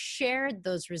 You shared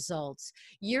those results.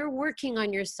 You're working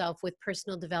on yourself with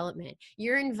personal development.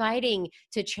 You're inviting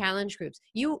to challenge groups.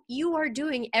 You are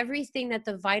doing everything that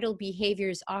the vital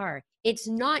behaviors are. It's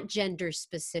not gender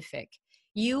specific.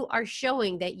 You are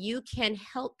showing that you can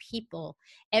help people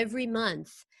every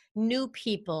month, new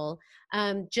people,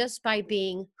 just by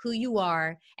being who you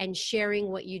are and sharing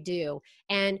what you do.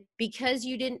 And because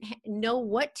you didn't know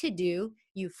what to do,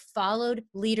 you followed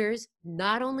leaders,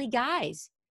 not only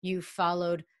guys. You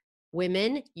followed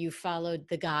women, you followed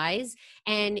the guys,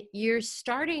 and you're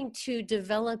starting to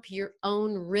develop your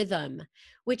own rhythm,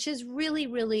 which is really,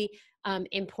 really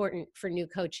important for new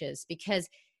coaches, because,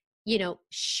 you know,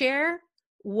 share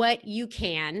what you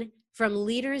can from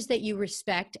leaders that you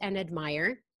respect and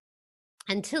admire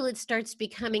until it starts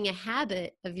becoming a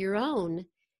habit of your own.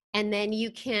 And then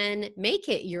you can make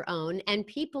it your own, and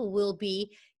people will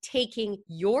be taking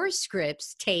your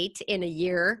scripts, Tate, in a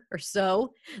year or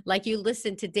so, like you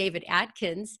listened to David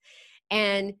Atkins,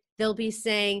 and they'll be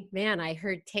saying, man, I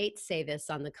heard Tate say this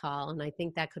on the call, and I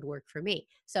think that could work for me.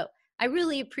 So I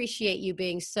really appreciate you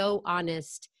being so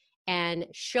honest and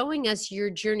showing us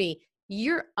your journey.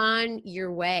 You're on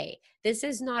your way. This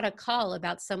is not a call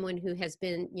about someone who has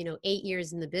been, 8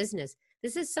 years in the business.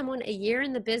 This is someone a year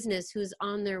in the business who's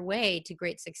on their way to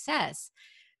great success.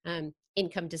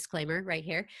 Income disclaimer right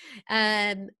here.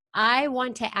 I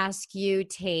want to ask you,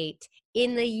 Tate,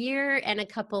 in the year and a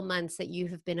couple months that you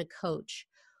have been a coach,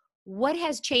 what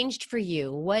has changed for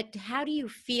you? How do you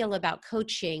feel about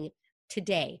coaching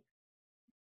today?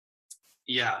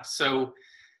 Yeah, so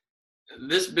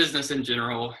this business in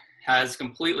general has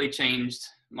completely changed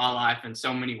my life in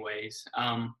so many ways.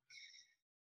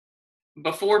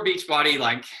 Before Beachbody,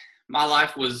 like, my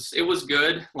life was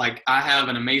good. Like, I have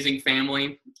an amazing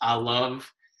family. I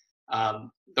love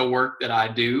the work that I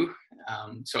do.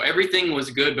 So everything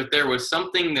was good, but there was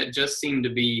something that just seemed to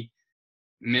be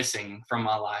missing from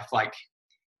my life. Like,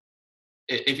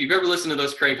 if you've ever listened to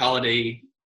those Craig Holiday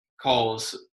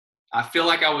calls, I feel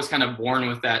like I was kind of born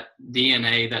with that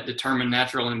DNA, that determined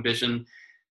natural ambition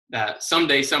that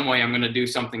someday, some way, I'm going to do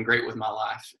something great with my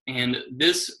life. And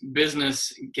this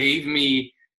business gave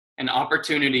me an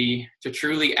opportunity to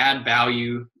truly add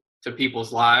value to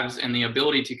people's lives and the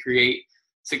ability to create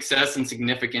success and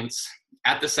significance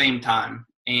at the same time.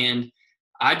 And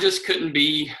I just couldn't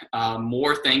be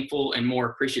more thankful and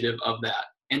more appreciative of that.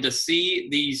 And to see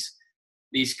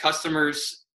these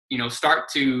customers, start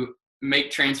to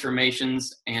make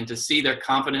transformations and to see their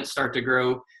confidence start to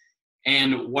grow.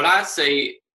 And what I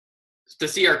say, to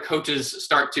see our coaches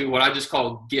start to, what I just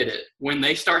call, get it, when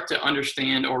they start to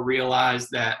understand or realize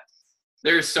that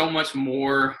there's so much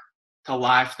more to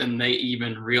life than they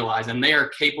even realize, and they are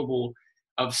capable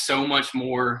of so much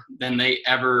more than they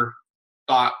ever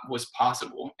thought was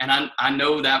possible. And I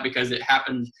know that because it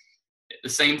happened, the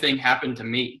same thing happened to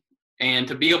me. And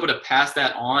to be able to pass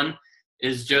that on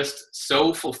is just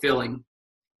so fulfilling.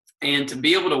 And to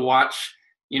be able to watch,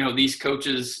 these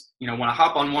coaches, when I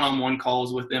hop on one-on-one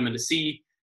calls with them, and to see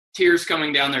tears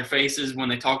coming down their faces when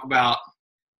they talk about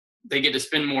they get to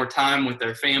spend more time with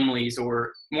their families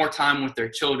or more time with their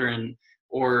children,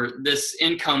 or this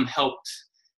income helped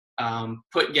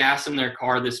put gas in their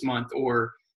car this month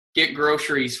or get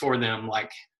groceries for them.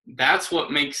 Like, that's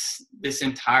what makes this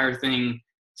entire thing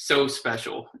so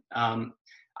special.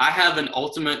 I have an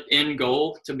ultimate end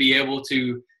goal to be able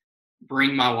to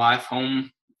bring my wife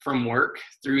home from work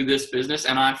through this business,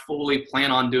 and I fully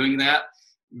plan on doing that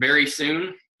very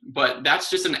soon. But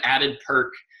that's just an added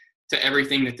perk to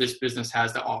everything that this business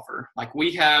has to offer. Like,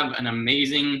 we have an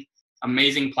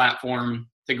amazing platform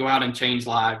to go out and change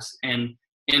lives, and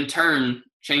in turn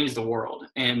change the world.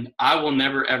 And I will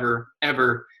never, ever,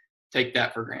 ever take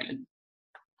that for granted.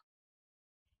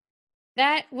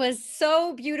 That was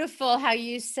so beautiful how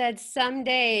you said,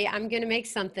 someday I'm going to make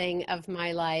something of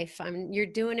my life. You're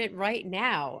doing it right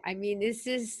now. I mean, this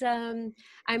is, I'm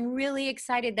really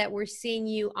excited that we're seeing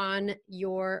you on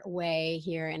your way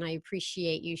here. And I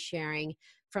appreciate you sharing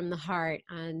from the heart.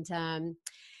 And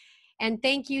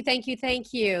thank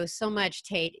you so much,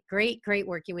 Tate. Great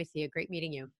working with you. Great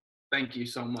meeting you. Thank you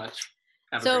so much.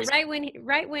 So right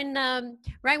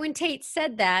when Tate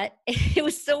said that, it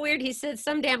was so weird. He said,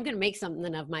 someday I'm going to make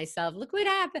something of myself. Look what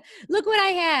happened. Look what I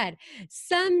had.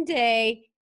 Someday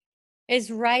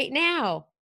is right now.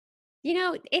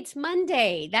 It's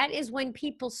Monday. That is when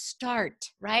people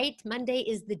start, right? Monday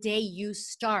is the day you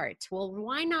start. Well,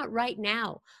 why not right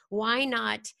now? Why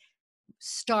not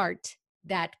start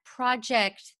that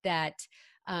project, that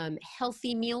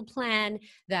healthy meal plan,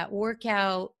 that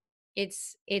workout?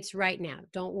 It's right now.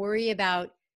 Don't worry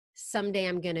about someday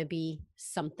I'm going to be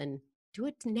something. Do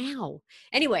it now.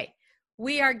 Anyway,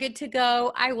 we are good to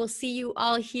go. I will see you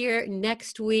all here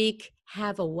next week.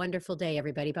 Have a wonderful day,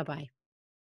 everybody. Bye-bye.